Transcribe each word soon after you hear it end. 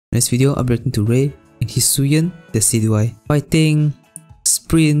In this video, upgrading to Rei and Hisuian Decidueye. Fighting,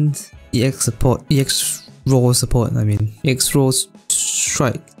 sprint, EX support, EX roll support, EX roll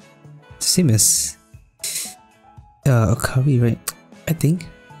strike. Same as Akari, right? I think.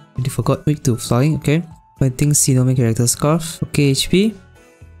 I forgot. Weak to flying, okay. Fighting Sinome character Scarf. Okay, HP.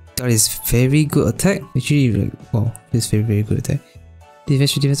 That is very good attack. Actually, wow, this is very good attack.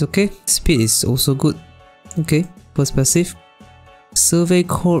 Defense, okay. Speed is also good. Okay, first passive. Survey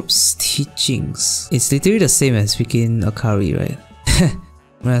Corpse Teachings. It's literally the same as freaking Akari, right?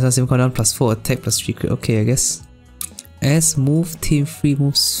 Same cooldown plus 4 attack plus 3 crit. Okay, I guess. As move, team free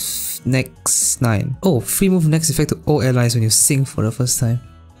moves next 9. Oh, free move next effect to all allies when you sing for the first time.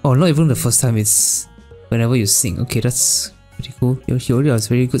 Oh, not even the first time, it's whenever you sing. Okay, that's pretty cool. He already has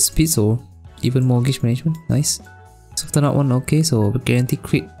very good speed, so even more gauge management. Nice. Soften up one, okay, so guaranteed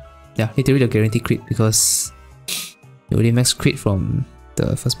crit. Yeah, literally a guaranteed crit because you already max crit from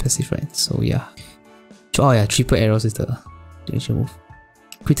the first passive, right? So yeah. Oh yeah, triple arrows is the initial move.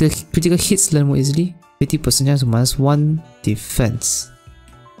 Critical hits land more easily. 50% chance to -1 defense.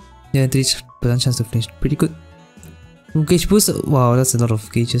 Yeah, 30% chance to flinch. Pretty good. Gauge boost. Wow, that's a lot of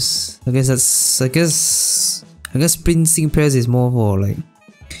gauges. I guess sprint sync pairs is more for like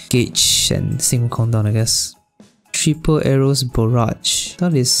gauge and sync countdown, I guess. Triple arrows barrage.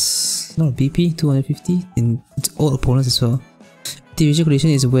 That is not a BP, 250 in all opponents as well. Division condition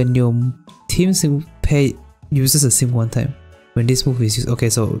is when your team sync pair uses a sync one time. When this move is used, okay,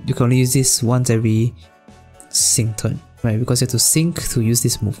 so you can only use this once every sync turn, right? Because you have to sync to use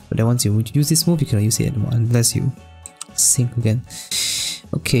this move. But then once you use this move, you cannot use it anymore unless you sync again.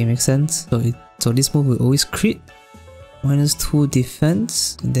 Okay, makes sense. So this move will always crit. -2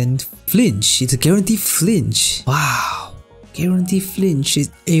 defense, and then flinch. It's a guaranteed flinch. Wow, guaranteed flinch. It's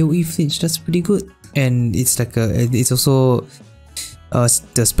AOE flinch. That's pretty good. And it's like it's also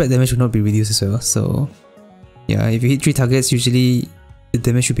the spread damage will not be reduced as well. So yeah, if you hit 3 targets, usually the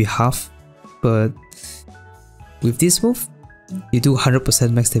damage should be half. But with this move, you do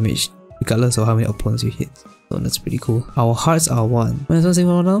 100% max damage regardless of how many opponents you hit. So that's pretty cool. Our hearts are 1. -1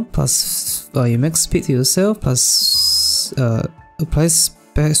 single cooldown plus you max speed to yourself plus applies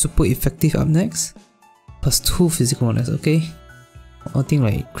super effective up next plus 2 physical bonus. Okay, nothing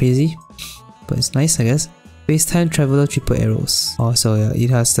like crazy, but it's nice, I guess. Space time traveler triple arrows. Oh, so yeah, it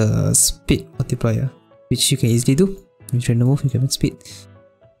has the speed multiplier, which you can easily do. If you train the move, you can make speed.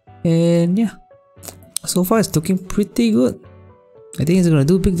 And yeah, so far it's looking pretty good. I think it's gonna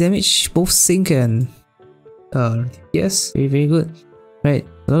do big damage, both sync and yes, very good. Right,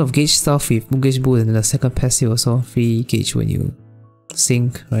 a lot of gauge stuff with gauge boost, and then the second passive also free gauge when you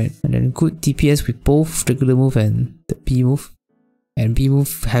sync, right? And then good DPS with both regular move and the B move. And B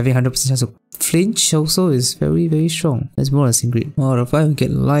move having 100% chance of flinch also is very strong. That's more than sync grid. 1 out of 5 you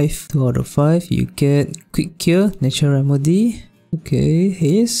get life. 2 out of 5 you get quick cure, natural remedy. Okay,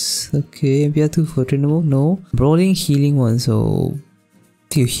 haste. Okay, MPR2 for trainer move. No. Brawling, healing 1, so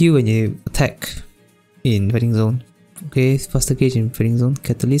you heal when you attack in fighting zone. Okay, faster gauge in fighting zone.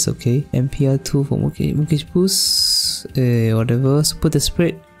 Catalyst, okay. MPR2 for more gauge boost. Whatever. Super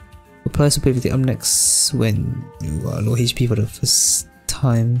desperate. Apply super effective up next when you are low HP for the first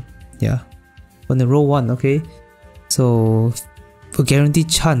time. Yeah. On the roll 1, okay. So for guaranteed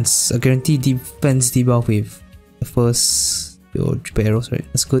chance, a guaranteed defense debuff with the first your triple arrows, right?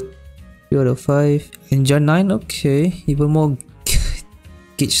 That's good. 3 out of 5. Engine 9, okay. Even more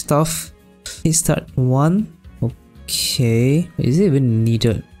gauge stuff. Hit start 1. Okay. Is it even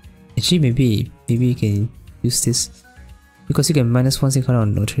needed? Actually, maybe you can use this. Because you can -1 sync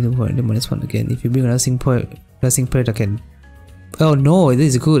on no training point and then -1 again. If you bring another sync point that can. Oh no,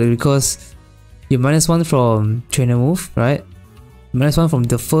 this is good because you -1 from trainer move, right? -1 from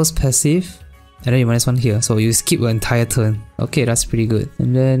the first passive, and then you -1 here. So you skip your entire turn. Okay, that's pretty good.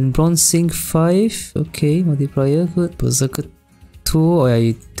 And then bronze sync 5. Okay, multiplier, good. Berserker 2. Oh yeah,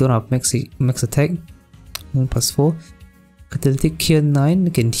 you don't have max attack. 1 plus 4. Catalytic cure 9.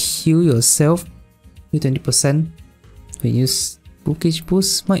 You can heal yourself. 20%. When you use gauge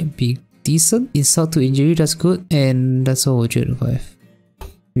boost might be decent. Insult to injury, that's good. And that's all 3 out of 5.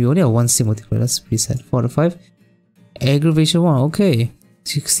 We only have 1 sync multiplier, that's pretty sad. 4 out of 5. Aggravation 1, okay.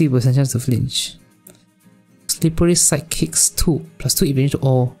 60% chance to flinch. Slippery sidekicks 2. Plus 2 advantage to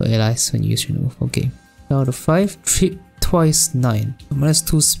all allies when you use your move. Okay. 4 out of 5. Trip twice 9.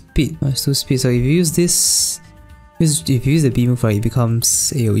 -2 speed. -2 speed. So if you use this, if you use the B move, right, it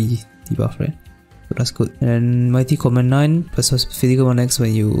becomes AOE debuff, right? So that's good. And then Mighty Command 9 plus physical 1x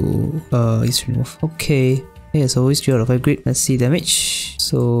when you use your move. Okay. Yeah, so always 3 out of 5 grid. Let's see damage.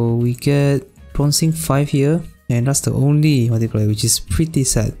 So we get bronzing 5 here. And that's the only multiplier, which is pretty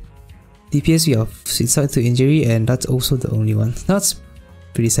sad. DPS we have insult to injury, and that's also the only one. That's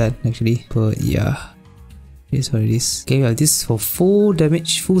pretty sad actually, but yeah, here's what it is. Okay, we have this for full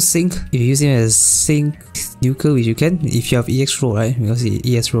damage, full sync. If you use it as sync nuker, which you can if you have EX roll, right? Because the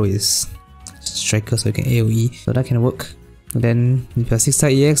EX roll is striker, so you can AoE, so that can work. And then if you have 6-star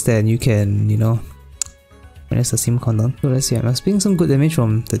EX, then you can, you know, minus the same countdown. So let's see, I'm expecting some good damage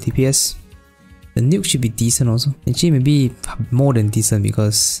from the DPS. The nuke should be decent also. Actually, maybe more than decent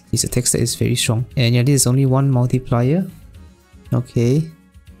because his attack stat is very strong. And yeah, this is only one multiplier. Okay.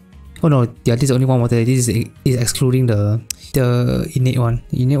 Oh no, yeah, this is only one multiplier. This is excluding the innate one.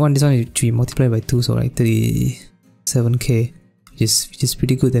 Innate one, this one should be multiplied by 2, so like 37k, which is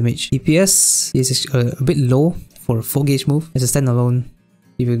pretty good damage. DPS is a bit low for a 4 gauge move. As a standalone,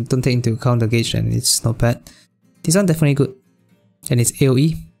 if you don't take into account the gauge, then it's not bad. This one definitely good. And it's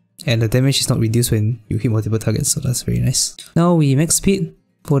AoE. And the damage is not reduced when you hit multiple targets, so that's very nice. Now we max speed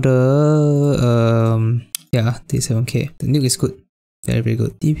for the yeah, 37k. The nuke is good. Very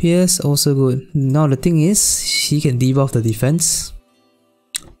good. DPS also good. Now the thing is, he can debuff the defense,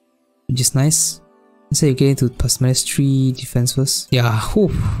 which is nice. Let's say you get into +3 defense first. Yeah,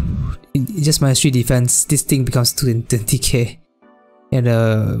 whew. It just -3 defense. This thing becomes 220k. And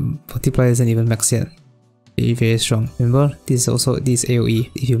the multiplier isn't even max yet. Very strong. Remember, this is AoE.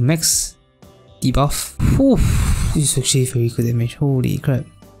 If you max debuff, whew, this is actually very good damage. Holy crap.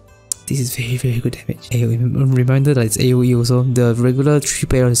 This is very good damage. AoE. Reminder that it's AoE also. The regular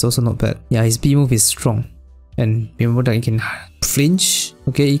 3 arrow is also not bad. Yeah, his B move is strong. And remember that you can flinch.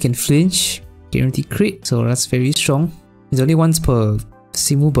 Okay, you can flinch. Guarantee crit. So that's very strong. It's only once per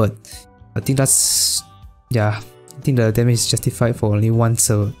Simu, but I think that's, yeah, I think the damage is justified for only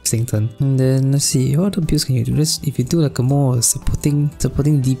once a sync turn. And then let's see, what other builds can you do? If you do like a more supporting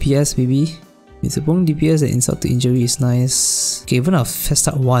DPS maybe. With supporting DPS, the insult to injury is nice. Okay, even a fast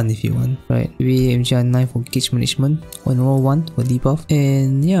start 1 if you want. Right, maybe MGR 9 for gauge management. On roll 1 for debuff.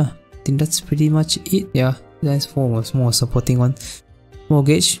 And yeah, I think that's pretty much it. Yeah, that's for more supporting one. More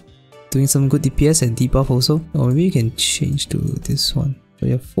gauge, doing some good DPS and debuff also. Or maybe you can change to this one. So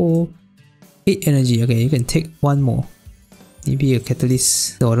you have 4. 8 energy, okay, you can take 1 more. Maybe a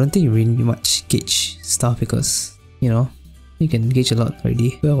catalyst. So I don't think you really need much gauge stuff because, you know, you can gauge a lot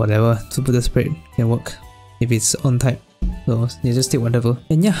already. Well, whatever, super the spread can work if it's on type. So you just take whatever.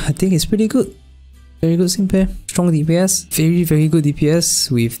 And yeah, I think it's pretty good. Very good sync pair. Strong DPS. Very good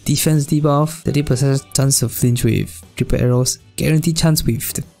DPS with defense debuff. 30% chance to flinch with triple arrows. Guaranteed chance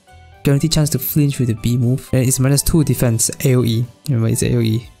to flinch with the B move. And it's -2 defense AoE. Remember, it's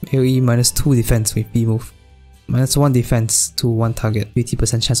AoE. AoE -2 defense with B move. -1 defense to 1 target.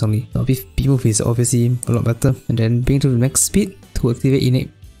 50% chance only. Now, B move is obviously a lot better. And then bring to the max speed to activate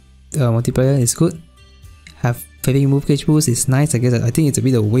innate multiplier is good. Having move gauge boost is nice. I think it's a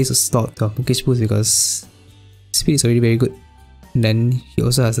bit of a waste of slot to have move gauge boost because speed is already very good. And then he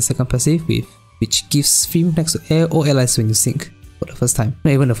also has a second passive which gives free move next to air or allies when you sync. For the first time.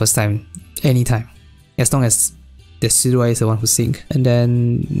 Not even the first time, anytime. As long as the Decidueye is the one who sync. And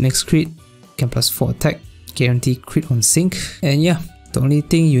then next crit, can +4 attack, guarantee crit on sync. And yeah, the only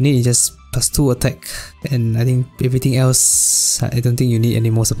thing you need is just +2 attack. And I think everything else, I don't think you need any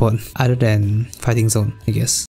more support other than fighting zone, I guess.